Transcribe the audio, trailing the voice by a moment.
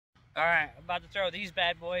Alright, I'm about to throw these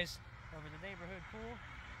bad boys over the neighborhood pool.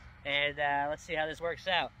 And let's see how this works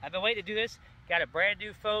out. I've been waiting to do this. Got a brand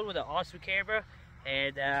new phone with an awesome camera.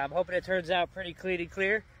 And I'm hoping it turns out pretty clean and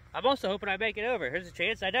clear. I'm also hoping I make it over. Here's a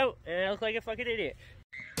chance I don't, and I look like a fucking idiot.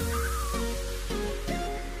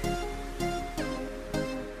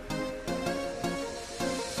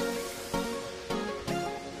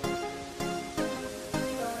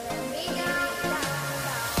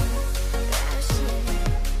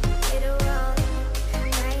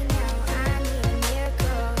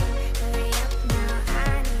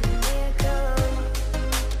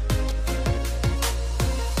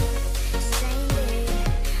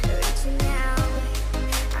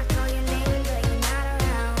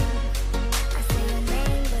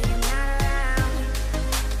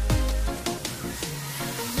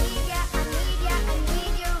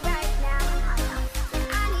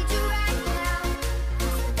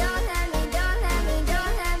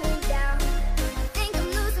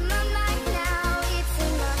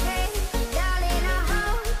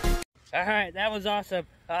 Alright, that was awesome.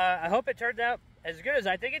 I hope it turned out as good as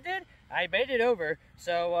I think it did. I made it over,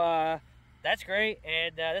 so that's great.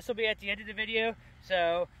 And this will be at the end of the video.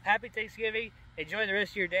 So, happy Thanksgiving. Enjoy the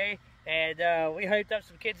rest of your day. And we hyped up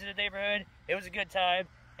some kids in the neighborhood. It was a good time.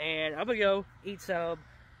 And I'm going to go eat some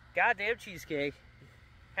goddamn cheesecake.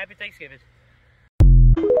 Happy Thanksgiving.